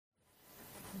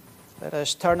Let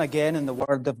us turn again in the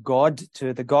Word of God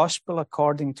to the Gospel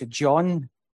according to John,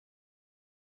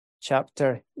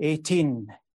 chapter 18.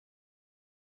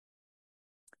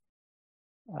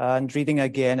 And reading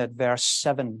again at verse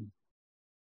 7.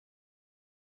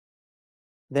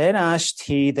 Then asked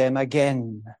he them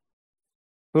again,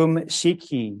 Whom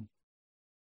seek ye?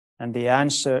 And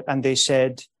they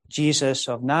said, Jesus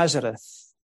of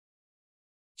Nazareth.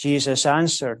 Jesus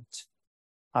answered,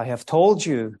 I have told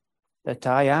you that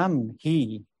I am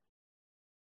he.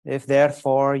 If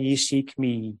therefore ye seek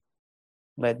me,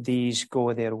 let these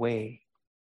go their way.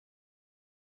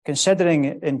 Considering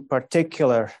in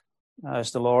particular, as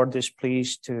the Lord is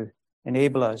pleased to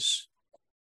enable us,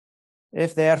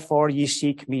 if therefore ye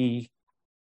seek me,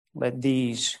 let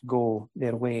these go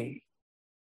their way.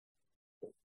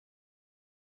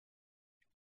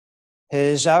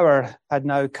 His hour had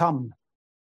now come.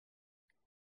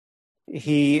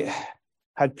 He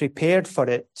had prepared for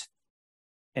it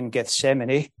in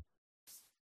Gethsemane.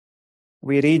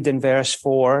 We read in verse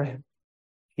 4,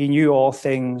 he knew all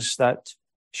things that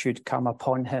should come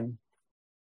upon him.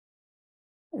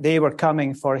 They were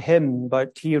coming for him,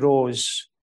 but he rose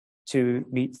to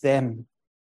meet them.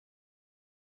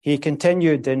 He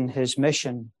continued in his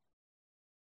mission,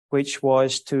 which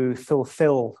was to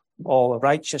fulfill all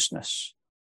righteousness.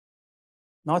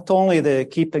 Not only the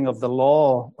keeping of the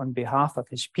law on behalf of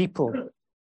his people,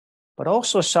 but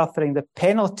also suffering the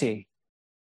penalty,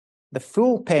 the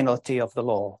full penalty of the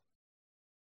law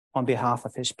on behalf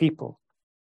of his people.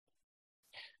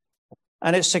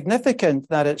 And it's significant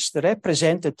that it's the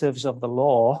representatives of the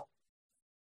law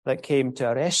that came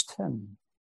to arrest him.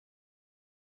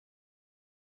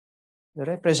 The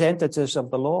representatives of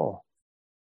the law.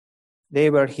 They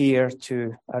were here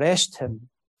to arrest him.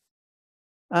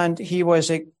 And he was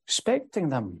expecting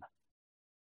them.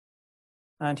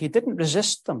 And he didn't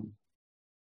resist them.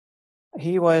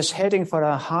 He was heading for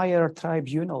a higher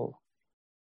tribunal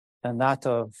than that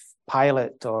of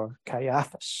Pilate or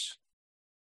Caiaphas.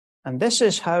 And this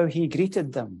is how he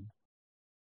greeted them.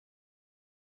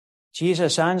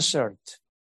 Jesus answered,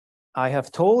 I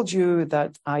have told you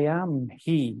that I am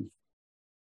he.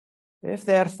 If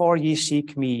therefore ye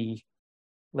seek me,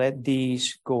 let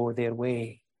these go their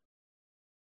way.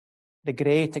 The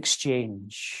great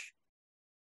exchange,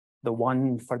 the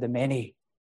one for the many.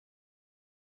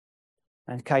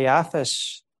 And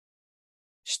Caiaphas,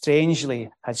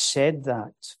 strangely, had said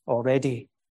that already.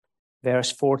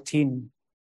 Verse 14.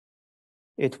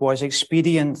 It was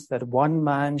expedient that one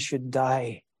man should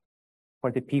die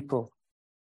for the people.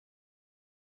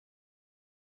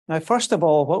 Now, first of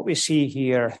all, what we see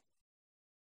here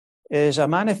is a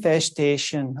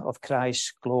manifestation of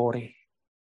Christ's glory.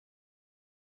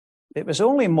 It was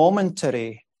only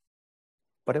momentary,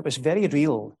 but it was very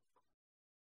real.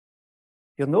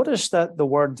 You'll notice that the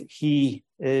word he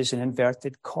is in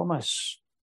inverted commas.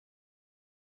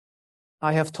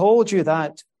 I have told you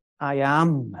that I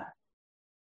am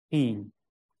he.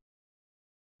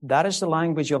 That is the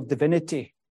language of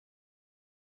divinity.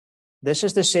 This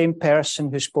is the same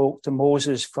person who spoke to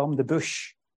Moses from the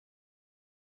bush.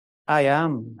 I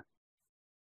am.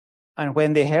 And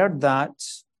when they heard that,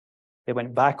 they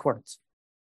went backward.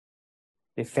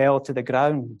 They fell to the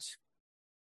ground.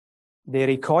 They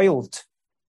recoiled.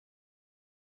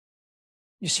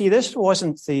 You see, this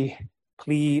wasn't the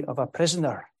plea of a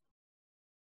prisoner.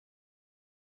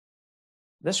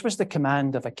 This was the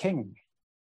command of a king.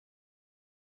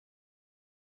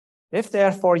 If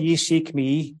therefore ye seek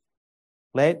me,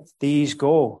 let these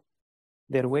go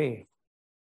their way.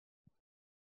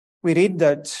 We read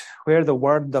that where the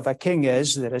word of a king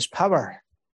is, there is power.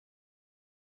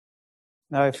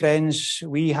 Now, friends,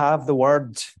 we have the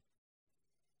word.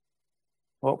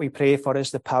 What we pray for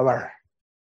is the power,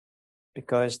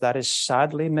 because that is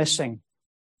sadly missing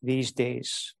these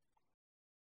days.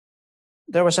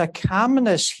 There was a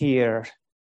calmness here,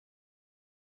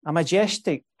 a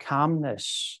majestic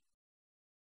calmness.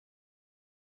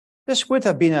 This would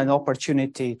have been an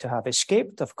opportunity to have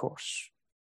escaped, of course,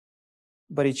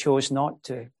 but he chose not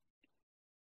to.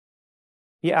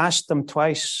 He asked them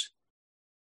twice,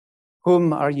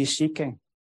 whom are ye seeking?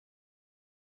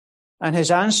 And his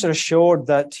answer showed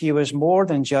that he was more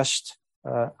than just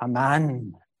a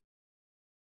man.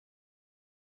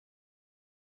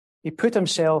 He put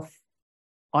himself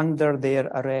under their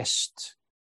arrest.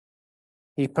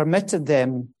 He permitted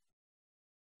them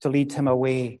to lead him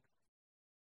away,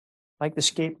 like the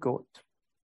scapegoat.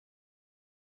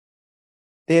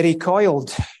 They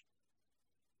recoiled.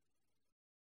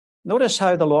 Notice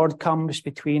how the Lord comes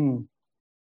between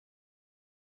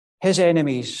his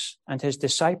enemies and his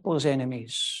disciples'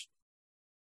 enemies.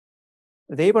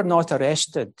 They were not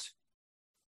arrested.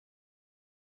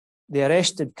 They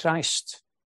arrested Christ.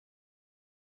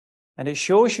 And it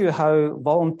shows you how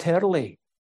voluntarily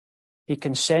he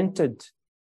consented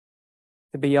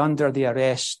to be under the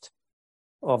arrest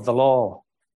of the law,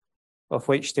 of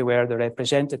which they were the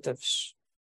representatives.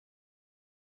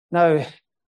 Now,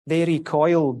 they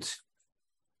recoiled.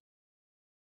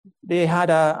 They had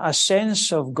a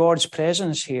sense of God's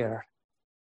presence here.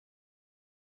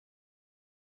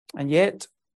 And yet,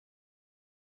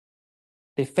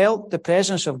 they felt the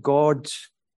presence of God,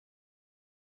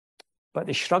 but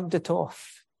they shrugged it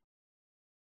off.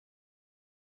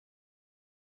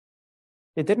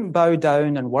 They didn't bow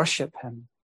down and worship him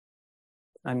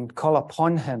and call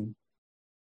upon him.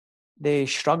 They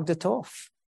shrugged it off.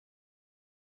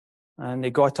 And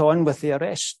they got on with the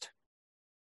arrest.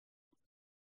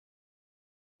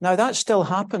 Now, that still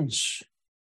happens.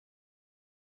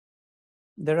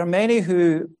 There are many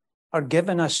who are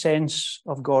given a sense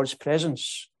of God's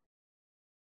presence,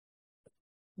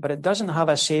 but it doesn't have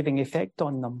a saving effect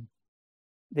on them.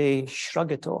 They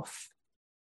shrug it off.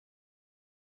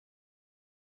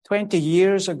 20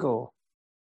 years ago,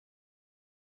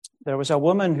 there was a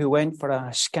woman who went for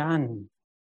a scan,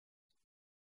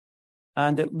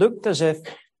 and it looked as if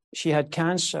she had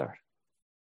cancer.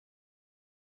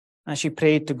 And she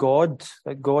prayed to God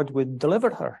that God would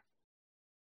deliver her.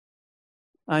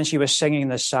 And she was singing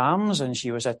the Psalms and she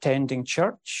was attending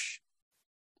church.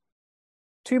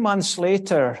 2 months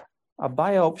later, a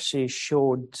biopsy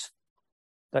showed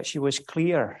that she was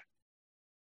clear.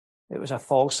 It was a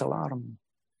false alarm.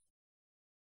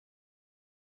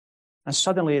 And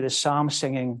suddenly the psalm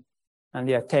singing and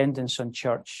the attendance on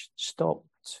church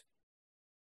stopped.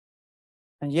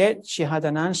 And yet she had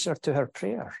an answer to her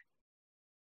prayer.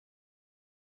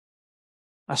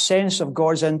 A sense of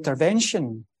God's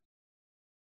intervention.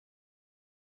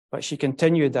 But she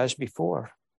continued as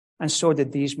before, and so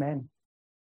did these men.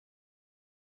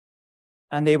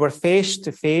 And they were face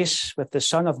to face with the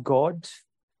Son of God.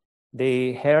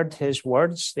 They heard his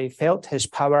words, they felt his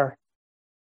power,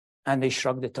 and they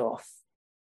shrugged it off.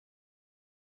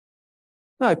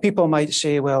 Now, people might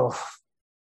say, well,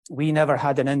 we never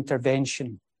had an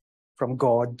intervention from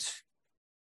God.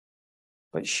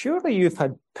 But surely you've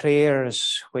had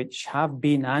prayers which have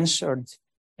been answered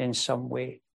in some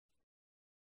way.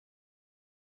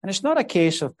 And it's not a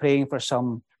case of praying for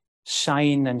some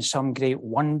sign and some great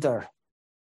wonder.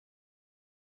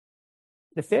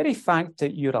 The very fact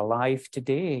that you're alive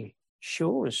today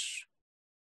shows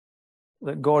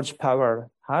that God's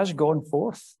power has gone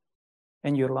forth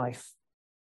in your life.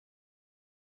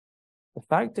 The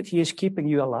fact that he is keeping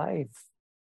you alive.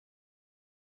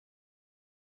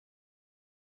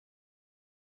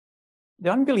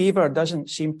 The unbeliever doesn't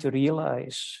seem to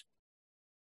realize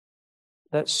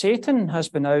that Satan has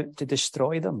been out to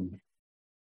destroy them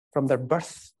from their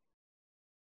birth.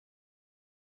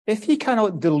 If he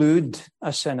cannot delude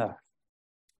a sinner,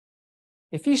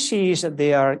 if he sees that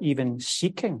they are even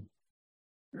seeking,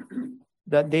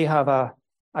 that they have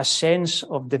a sense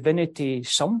of divinity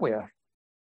somewhere,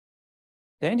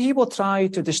 then he will try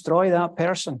to destroy that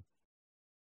person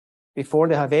before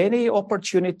they have any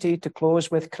opportunity to close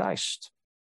with Christ.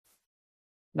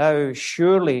 Now,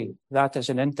 surely that is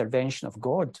an intervention of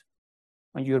God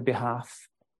on your behalf.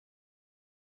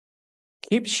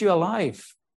 Keeps you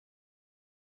alive.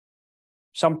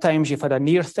 Sometimes you've had a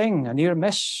near thing, a near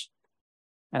miss,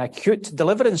 an acute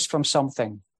deliverance from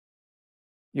something.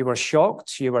 You were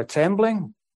shocked, you were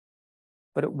trembling,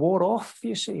 but it wore off,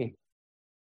 you see.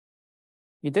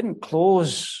 You didn't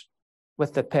close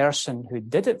with the person who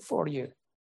did it for you.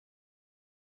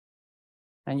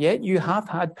 And yet you have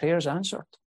had prayers answered.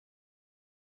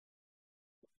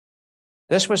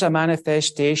 This was a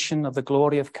manifestation of the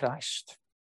glory of Christ.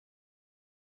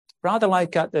 Rather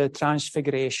like at the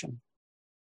Transfiguration.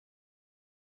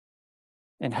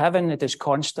 In heaven, it is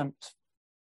constant.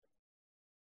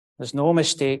 There's no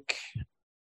mistake.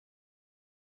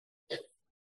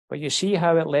 But you see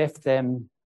how it left them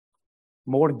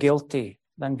more guilty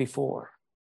than before.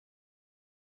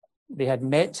 They had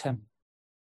met him.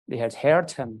 They had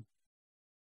heard him.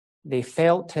 They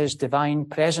felt his divine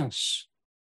presence.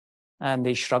 And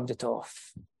they shrugged it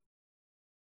off.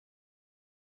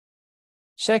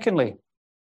 Secondly,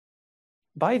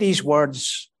 by these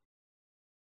words,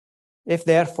 if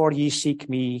therefore ye seek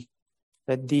me,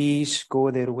 that these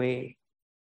go their way.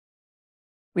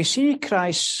 We see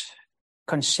Christ's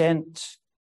consent,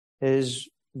 his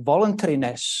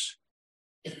voluntariness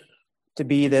to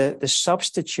be the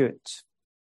substitute,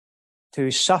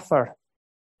 to suffer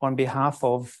on behalf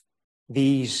of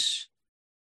these,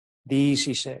 he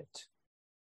said.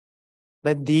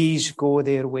 let these go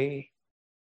their way.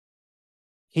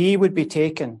 He would be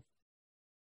taken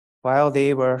while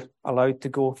they were allowed to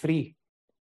go free.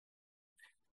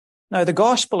 Now, the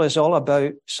gospel is all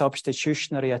about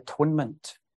substitutionary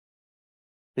atonement,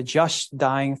 the just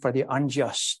dying for the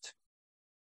unjust.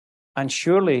 And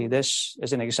surely this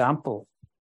is an example.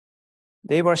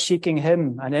 They were seeking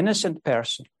him, an innocent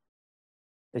person,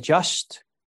 the just.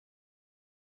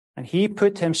 And he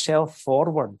put himself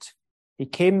forward. He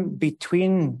came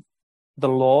between the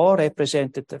law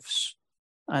representatives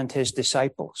and his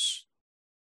disciples.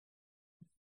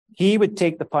 He would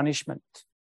take the punishment.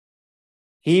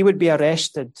 He would be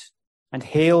arrested and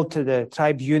haled to the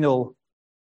tribunal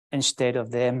instead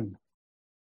of them.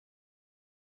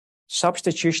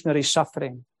 Substitutionary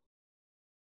suffering.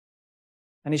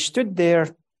 And he stood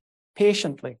there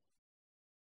patiently.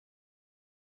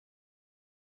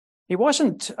 He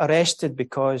wasn't arrested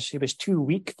because he was too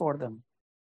weak for them.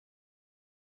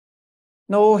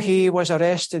 No, he was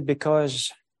arrested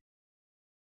because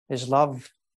his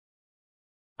love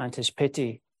and his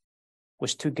pity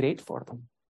was too great for them.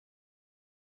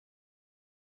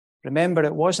 Remember,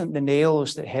 it wasn't the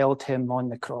nails that held him on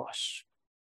the cross.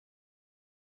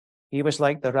 He was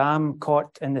like the ram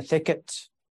caught in the thicket,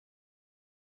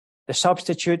 the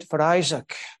substitute for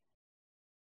Isaac.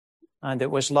 And it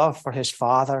was love for his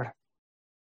father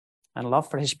and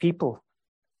love for his people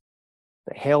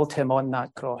that held him on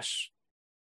that cross.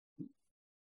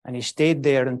 And he stayed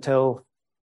there until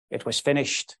it was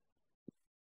finished.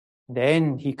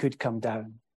 Then he could come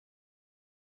down.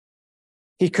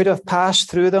 He could have passed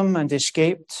through them and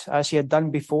escaped as he had done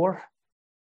before.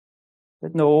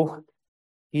 But no,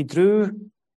 he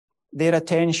drew their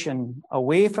attention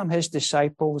away from his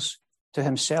disciples to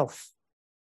himself.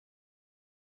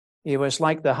 He was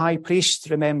like the high priest,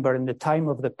 remember, in the time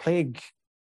of the plague.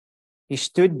 He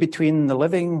stood between the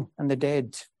living and the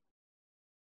dead.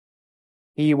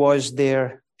 He was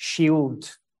their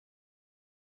shield.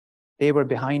 They were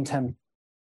behind him.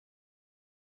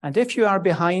 And if you are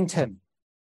behind him,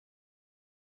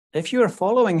 if you are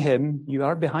following him, you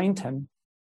are behind him.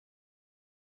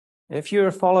 If you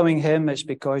are following him, it's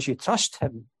because you trust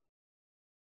him.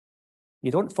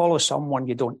 You don't follow someone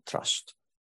you don't trust.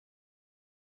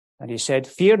 And he said,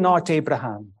 "Fear not,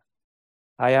 Abraham,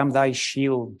 I am thy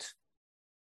shield,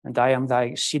 and I am thy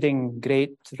exceeding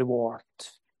great reward."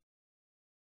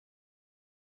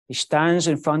 He stands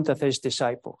in front of his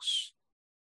disciples,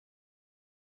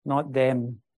 not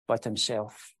them, but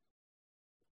himself.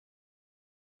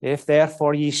 "If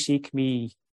therefore ye seek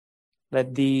me,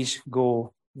 let these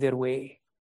go their way."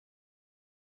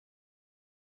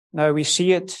 Now we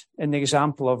see it in the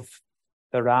example of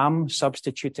the ram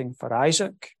substituting for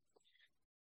Isaac.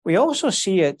 We also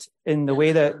see it in the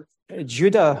way that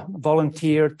Judah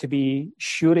volunteered to be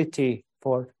surety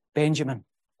for Benjamin.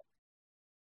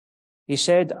 He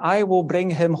said, "I will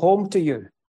bring him home to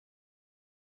you."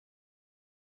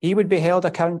 He would be held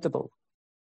accountable.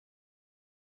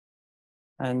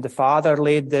 And the father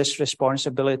laid this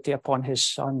responsibility upon his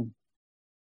son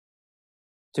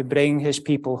to bring his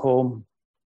people home.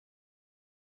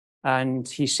 And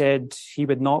he said he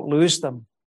would not lose them.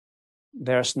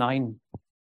 Verse 9.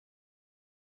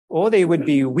 Oh, they would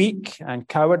be weak and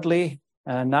cowardly,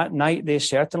 and that night they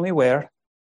certainly were.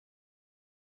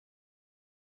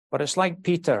 But it's like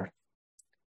Peter.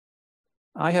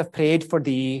 "I have prayed for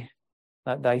thee,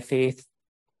 that thy faith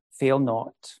fail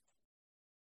not."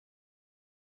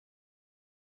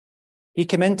 He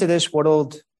came into this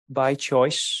world by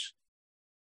choice,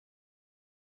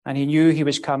 and he knew he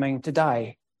was coming to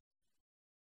die.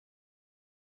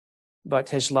 But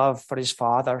his love for his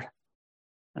father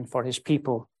and for his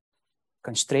people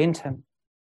constrained him.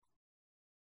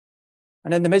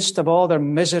 And in the midst of all their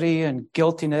misery and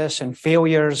guiltiness and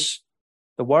failures,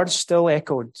 the words still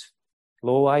echoed,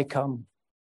 "Lo, I come."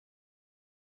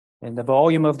 In the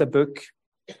volume of the book,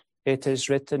 it is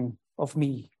written of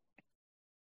me.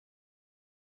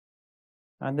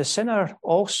 And the sinner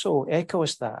also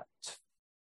echoes that.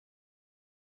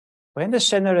 When the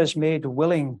sinner is made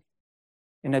willing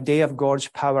in a day of God's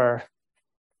power,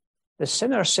 the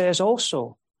sinner says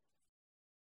also,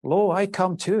 "Lo, I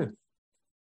come too."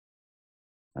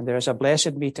 And there is a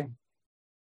blessed meeting.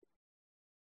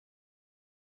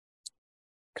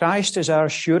 Christ is our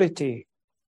surety,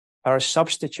 our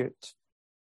substitute,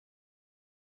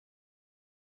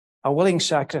 a willing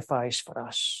sacrifice for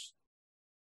us.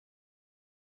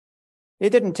 He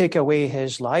didn't take away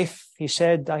his life. He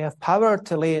said, "I have power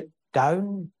to lay it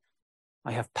down.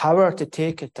 I have power to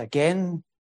take it again.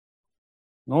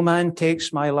 No man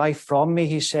takes my life from me,"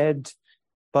 he said,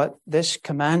 "but this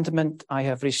commandment I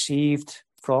have received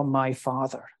from my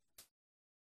Father.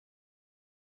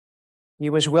 He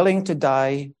was willing to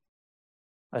die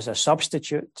as a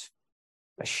substitute,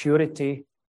 a surety,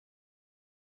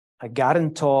 a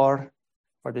guarantor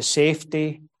for the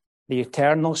safety, the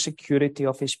eternal security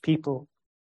of his people.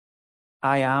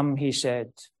 I am, he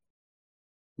said,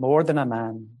 more than a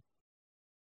man.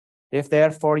 If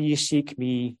therefore ye seek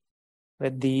me,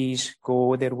 let these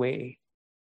go their way.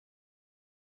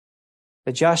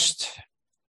 The just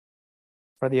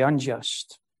for the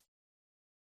unjust.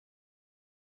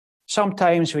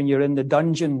 Sometimes when you're in the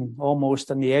dungeon,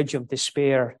 almost on the edge of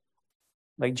despair,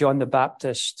 like John the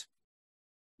Baptist,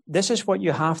 this is what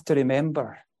you have to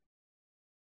remember.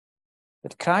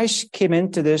 That Christ came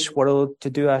into this world to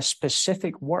do a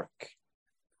specific work,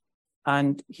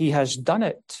 and he has done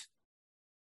it.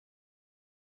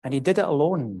 And he did it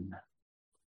alone.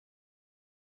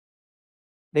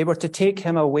 They were to take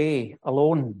him away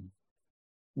alone,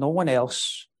 no one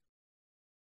else.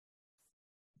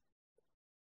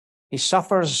 He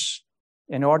suffers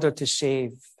in order to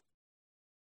save.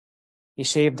 He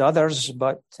saved others,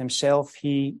 but himself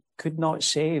he could not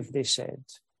save, they said.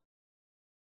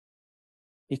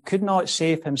 He could not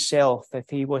save himself if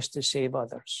he was to save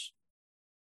others.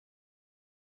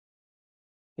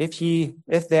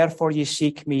 If therefore ye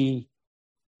seek me,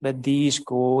 let these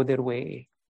go their way.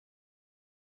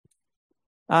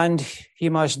 And he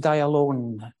must die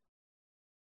alone.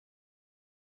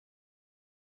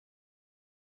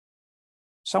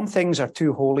 Some things are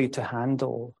too holy to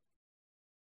handle.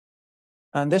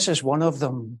 And this is one of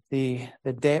them, the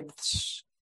depths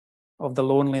of the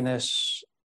loneliness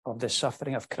of the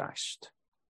suffering of Christ.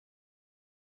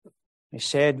 He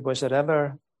said, was there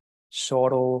ever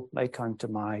sorrow like unto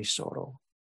my sorrow?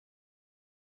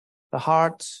 The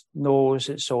heart knows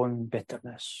its own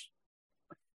bitterness.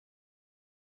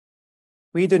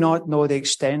 We do not know the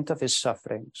extent of his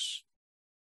sufferings.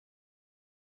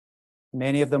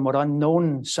 Many of them were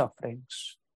unknown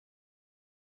sufferings.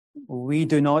 We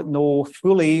do not know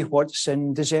fully what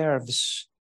sin deserves,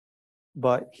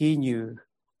 but he knew.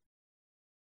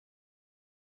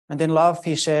 And in love,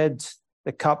 he said,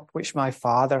 the cup which my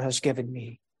Father has given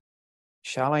me,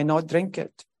 shall I not drink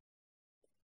it?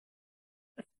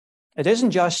 It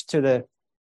isn't just to the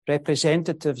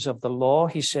representatives of the law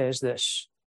he says this.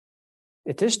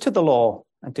 It is to the law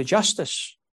and to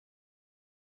justice.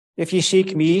 If ye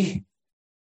seek me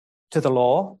to the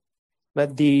law,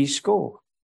 let these go.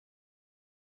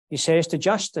 He says to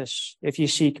justice, if ye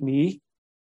seek me,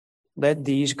 let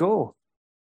these go.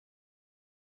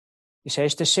 He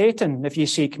says to Satan, if ye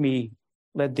seek me,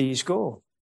 let these go.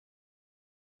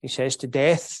 He says to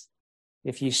death,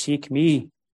 if ye seek me,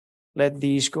 let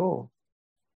these go.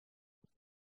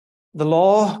 The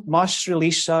law must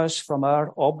release us from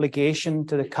our obligation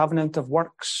to the covenant of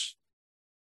works,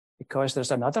 because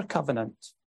there's another covenant,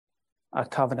 a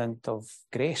covenant of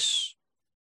grace.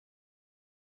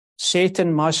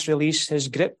 Satan must release his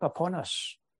grip upon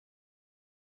us,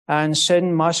 and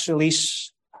sin must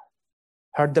release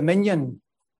her dominion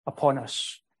upon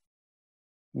us.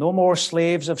 No more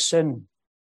slaves of sin,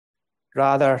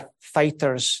 rather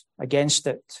fighters against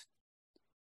it.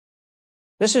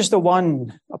 This is the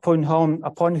one upon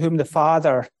whom the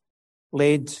Father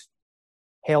laid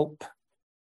help,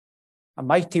 a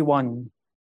mighty one,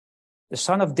 the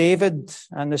Son of David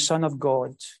and the Son of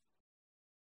God.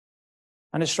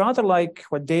 And it's rather like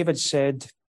what David said,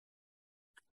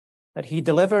 that he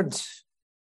delivered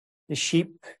the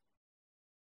sheep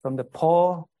from the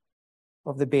paw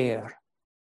of the bear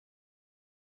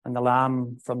and the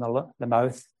lamb from the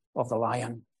mouth of the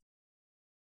lion.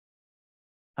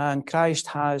 And Christ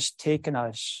has taken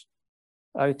us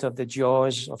out of the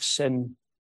jaws of sin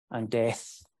and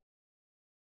death.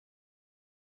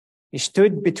 He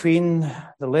stood between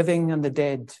the living and the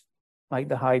dead like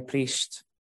the high priest.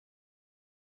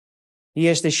 He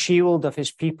is the shield of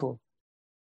his people.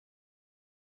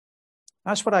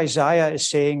 That's what Isaiah is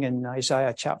saying in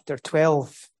Isaiah chapter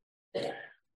 12.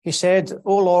 He said,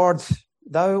 O Lord,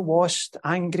 thou wast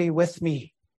angry with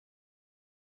me,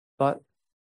 but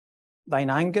thine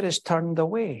anger is turned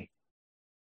away.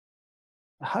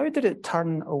 How did it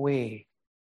turn away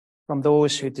from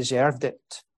those who deserved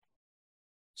it?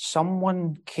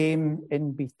 Someone came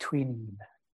in between.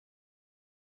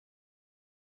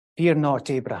 Fear not,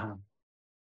 Abraham.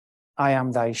 I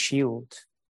am thy shield.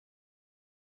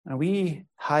 And we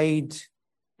hide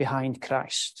behind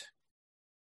Christ.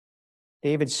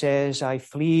 David says, I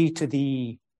flee to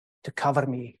thee to cover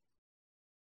me.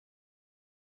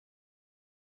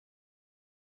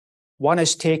 One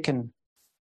is taken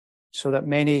so that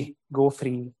many go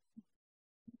free.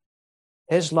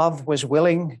 His love was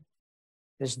willing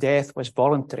His death was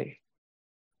voluntary.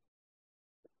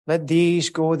 Let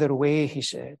these go their way, he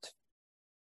said.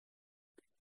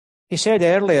 He said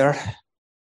earlier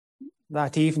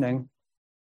that evening,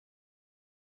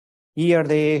 ye are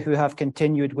they who have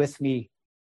continued with me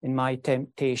in my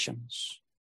temptations.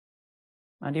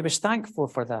 And he was thankful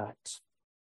for that.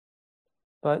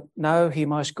 But now he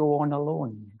must go on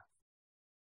alone.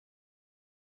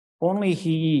 Only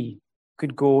he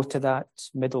could go to that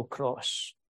middle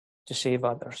cross to save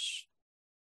others.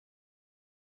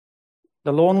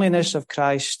 The loneliness of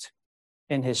Christ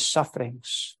in his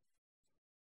sufferings.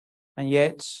 And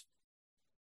yet,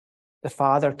 the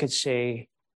Father could say,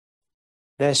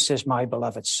 this is my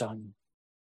beloved Son,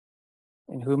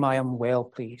 in whom I am well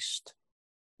pleased.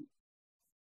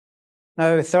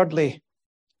 Now, thirdly,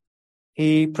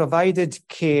 he provided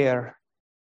care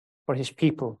for his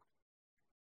people.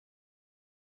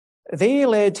 They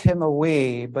led him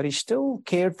away, but he still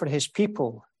cared for his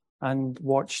people and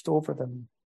watched over them.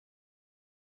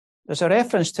 There's a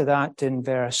reference to that in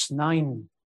verse 9.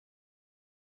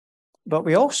 But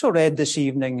we also read this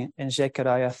evening in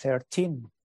Zechariah 13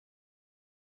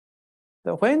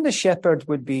 that when the shepherd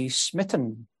would be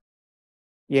smitten,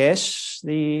 yes,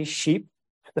 the sheep,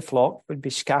 the flock would be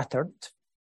scattered,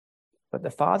 but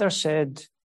the Father said,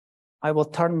 I will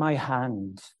turn my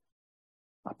hand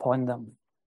upon them.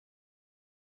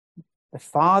 The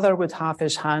Father would have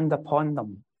his hand upon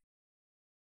them.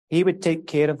 He would take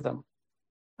care of them,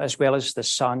 as well as the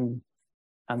Son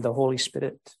and the Holy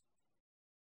Spirit.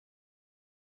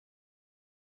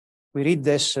 We read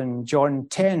this in John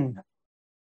 10.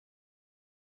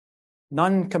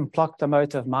 None can pluck them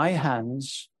out of my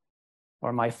hands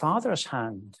or my Father's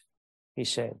hand, he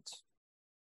said.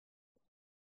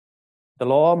 The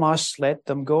law must let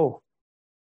them go.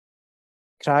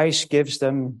 Christ gives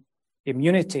them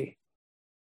immunity,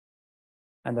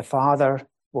 and the Father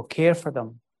will care for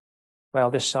them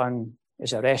while the Son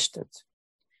is arrested.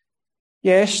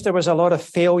 Yes, there was a lot of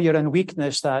failure and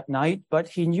weakness that night, but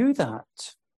he knew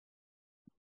that.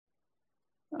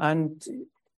 And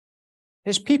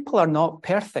his people are not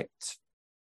perfect,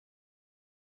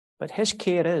 but his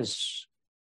care is.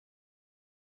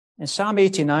 In Psalm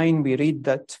 89, we read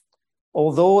that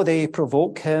although they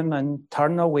provoke him and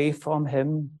turn away from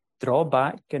him, draw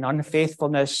back in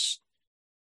unfaithfulness,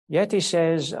 yet he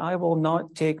says, I will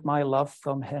not take my love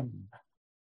from him.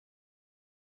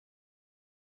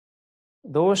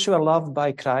 Those who are loved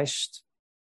by Christ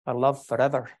are loved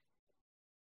forever.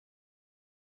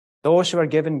 Those who are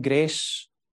given grace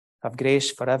have grace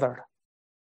forever.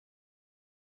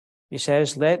 He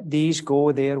says, let these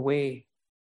go their way.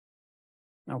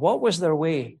 Now, what was their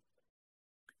way?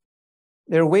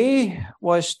 Their way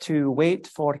was to wait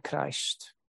for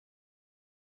Christ.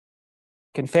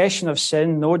 Confession of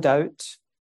sin, no doubt,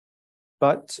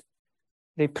 but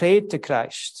they prayed to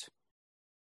Christ.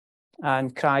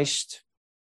 And Christ,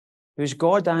 who's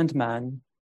God and man,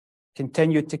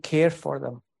 continued to care for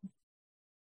them.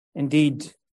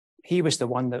 Indeed, he was the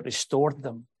one that restored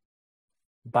them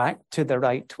back to the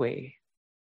right way.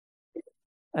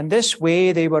 And this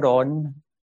way they were on,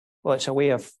 well, it's a way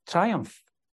of triumph.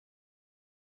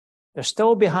 They're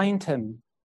still behind him.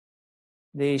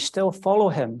 They still follow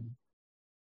him.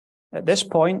 At this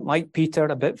point, like Peter,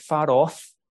 a bit far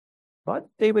off, but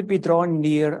they would be drawn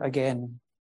near again.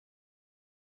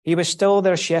 He was still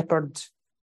their shepherd,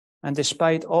 and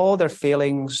despite all their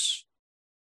failings,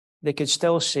 they could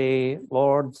still say,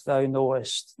 Lord, thou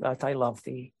knowest that I love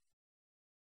thee.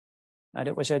 And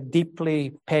it was a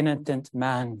deeply penitent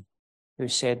man who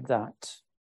said that,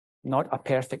 not a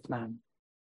perfect man.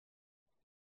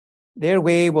 Their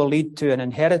way will lead to an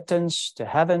inheritance, to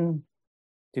heaven,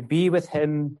 to be with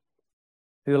him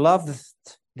who loved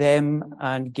them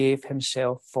and gave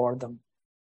himself for them.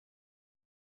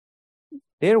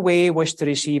 Their way was to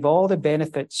receive all the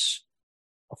benefits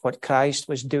of what Christ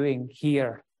was doing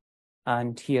here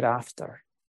and hereafter.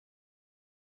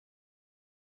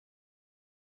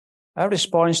 Our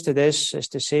response to this is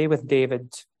to say with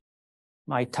David,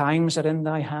 my times are in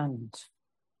thy hand.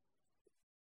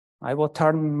 I will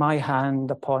turn my hand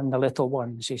upon the little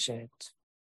ones, he said.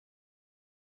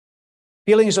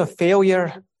 Feelings of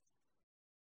failure,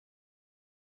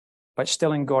 but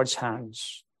still in God's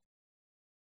hands.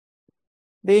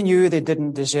 They knew they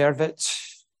didn't deserve it,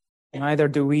 neither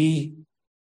do we,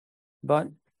 but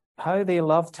how they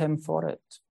loved him for it.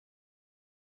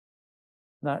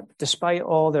 That despite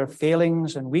all their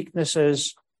failings and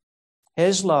weaknesses,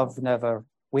 his love never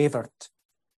wavered.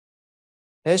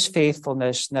 His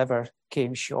faithfulness never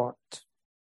came short.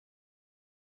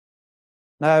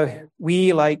 Now,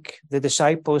 we, like the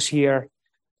disciples here,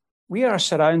 We are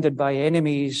surrounded by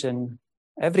enemies in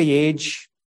every age,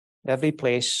 every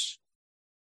place.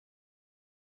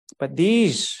 But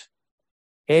these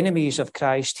enemies of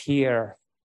Christ here,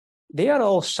 they are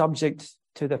all subject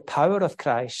to the power of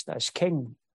Christ as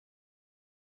King.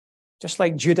 Just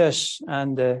like Judas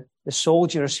and the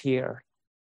soldiers here,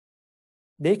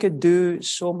 they could do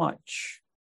so much.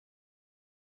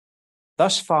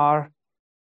 Thus far,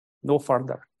 no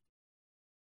further.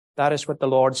 That is what the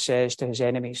Lord says to his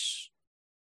enemies.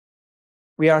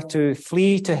 We are to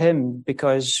flee to him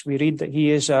because we read that he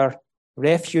is our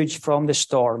refuge from the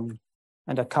storm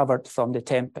and a covert from the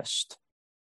tempest.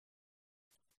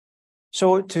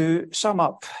 So to sum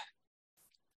up,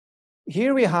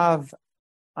 here we have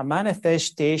a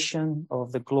manifestation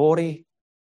of the glory,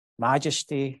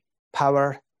 majesty,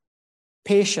 power,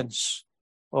 patience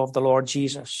of the Lord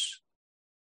Jesus.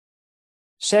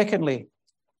 Secondly,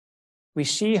 we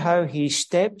see how he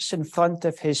steps in front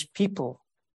of his people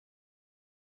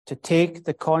to take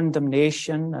the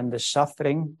condemnation and the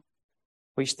suffering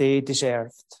which they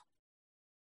deserved.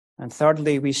 And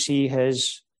thirdly, we see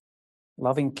his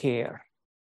loving care,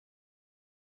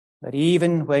 that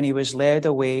even when he was led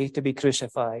away to be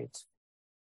crucified,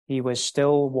 he was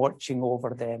still watching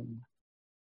over them.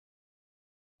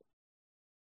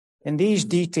 In these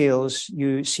details,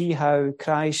 you see how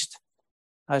Christ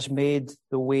has made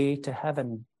the way to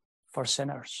heaven for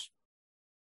sinners,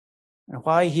 and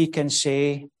why he can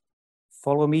say,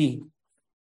 "Follow me."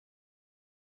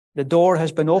 The door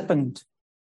has been opened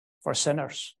for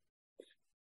sinners.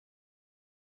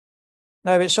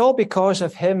 Now, it's all because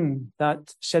of him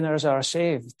that sinners are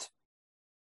saved.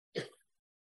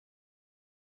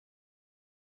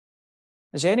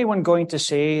 Is anyone going to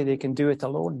say they can do it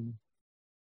alone?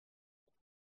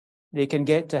 They can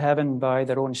get to heaven by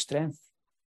their own strength,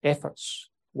 efforts,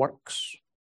 works,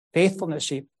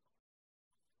 faithfulness even.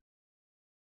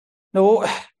 No,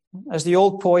 as the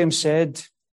old poem said,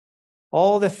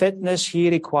 all the fitness he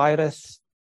requireth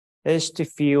is to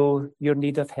feel your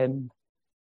need of him.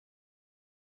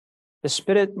 The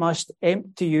Spirit must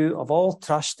empty you of all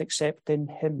trust except in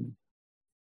him.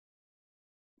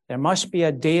 There must be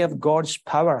a day of God's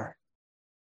power,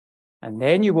 and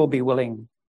then you will be willing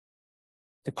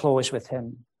to close with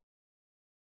him.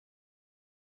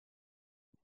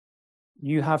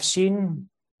 You have seen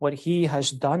what he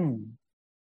has done,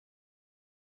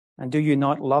 and do you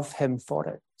not love him for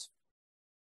it?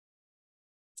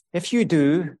 If you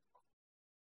do,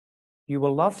 you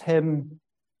will love him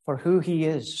for who he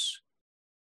is,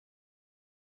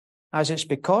 as it's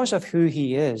because of who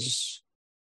he is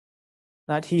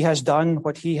that he has done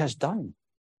what he has done.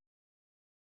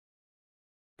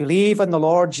 Believe in the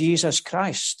Lord Jesus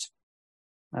Christ,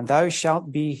 and thou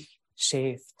shalt be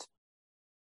saved.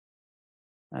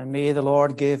 And may the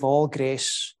Lord give all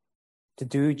grace to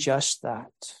do just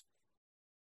that.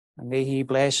 And may he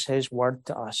bless his word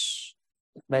to us.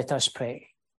 Let us pray.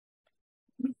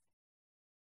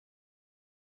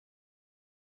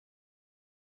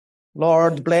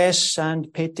 Lord, bless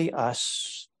and pity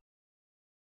us.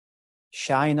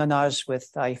 Shine on us with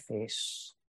thy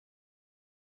face.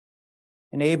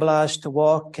 Enable us to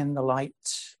walk in the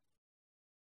light.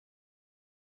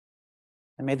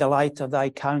 And may the light of thy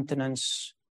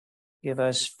countenance give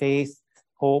us faith,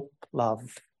 hope,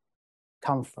 love,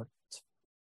 comfort,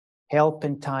 help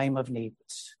in time of need.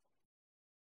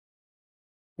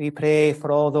 We pray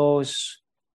for all those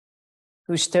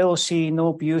who still see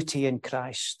no beauty in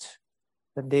Christ,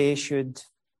 that they should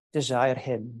desire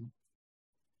him,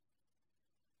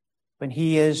 when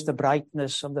he is the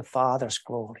brightness of the Father's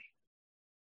glory,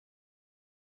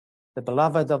 the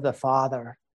beloved of the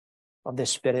Father, of the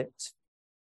Spirit,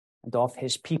 and of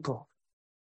his people.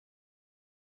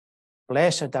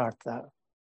 Blessed art thou.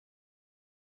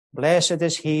 Blessed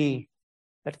is he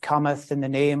that cometh in the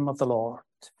name of the Lord.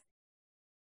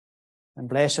 And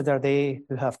blessed are they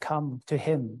who have come to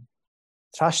him,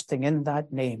 trusting in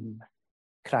that name,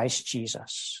 Christ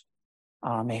Jesus.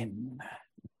 Amen.